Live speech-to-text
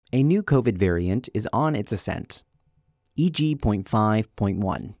A new COVID variant is on its ascent,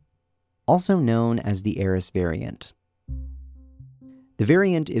 EG.5.1, also known as the Eris variant. The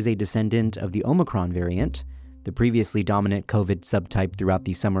variant is a descendant of the Omicron variant, the previously dominant COVID subtype throughout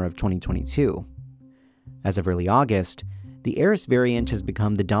the summer of 2022. As of early August, the Eris variant has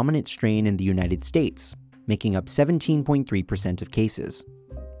become the dominant strain in the United States, making up 17.3% of cases.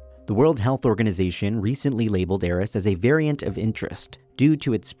 The World Health Organization recently labeled Eris as a variant of interest due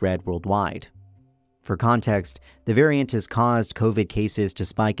to its spread worldwide. For context, the variant has caused COVID cases to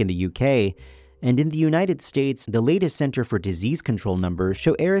spike in the UK, and in the United States, the latest Center for Disease Control numbers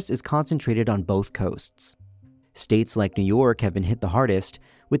show Eris is concentrated on both coasts. States like New York have been hit the hardest,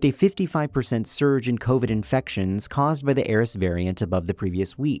 with a 55% surge in COVID infections caused by the Eris variant above the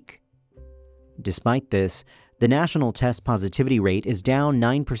previous week. Despite this, the national test positivity rate is down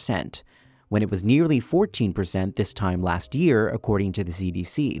 9%, when it was nearly 14% this time last year, according to the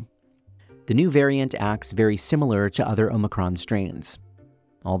CDC. The new variant acts very similar to other Omicron strains.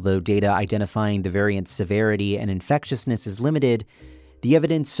 Although data identifying the variant's severity and infectiousness is limited, the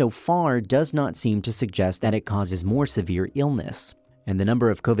evidence so far does not seem to suggest that it causes more severe illness, and the number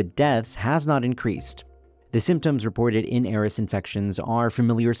of COVID deaths has not increased. The symptoms reported in Eris infections are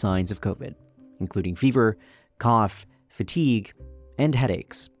familiar signs of COVID, including fever, cough, fatigue, and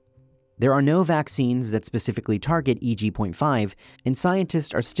headaches. There are no vaccines that specifically target EG.5, and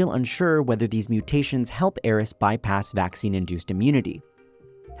scientists are still unsure whether these mutations help Eris bypass vaccine-induced immunity.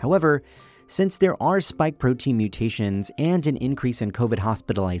 However, since there are spike protein mutations and an increase in COVID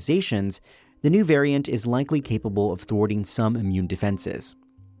hospitalizations, the new variant is likely capable of thwarting some immune defenses.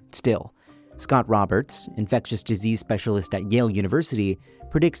 Still, Scott Roberts, infectious disease specialist at Yale University,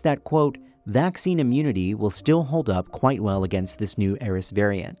 predicts that, quote, vaccine immunity will still hold up quite well against this new Eris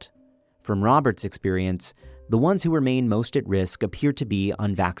variant. From Roberts' experience, the ones who remain most at risk appear to be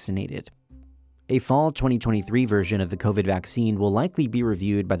unvaccinated. A fall 2023 version of the COVID vaccine will likely be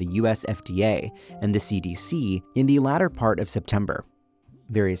reviewed by the US FDA and the CDC in the latter part of September.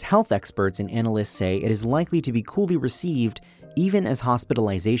 Various health experts and analysts say it is likely to be coolly received even as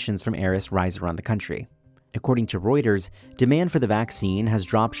hospitalizations from Eris rise around the country. According to Reuters, demand for the vaccine has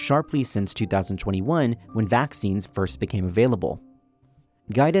dropped sharply since 2021 when vaccines first became available.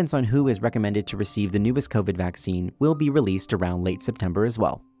 Guidance on who is recommended to receive the newest COVID vaccine will be released around late September as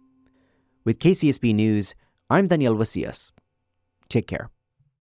well. With KCSB News, I'm Daniel Huecias. Take care.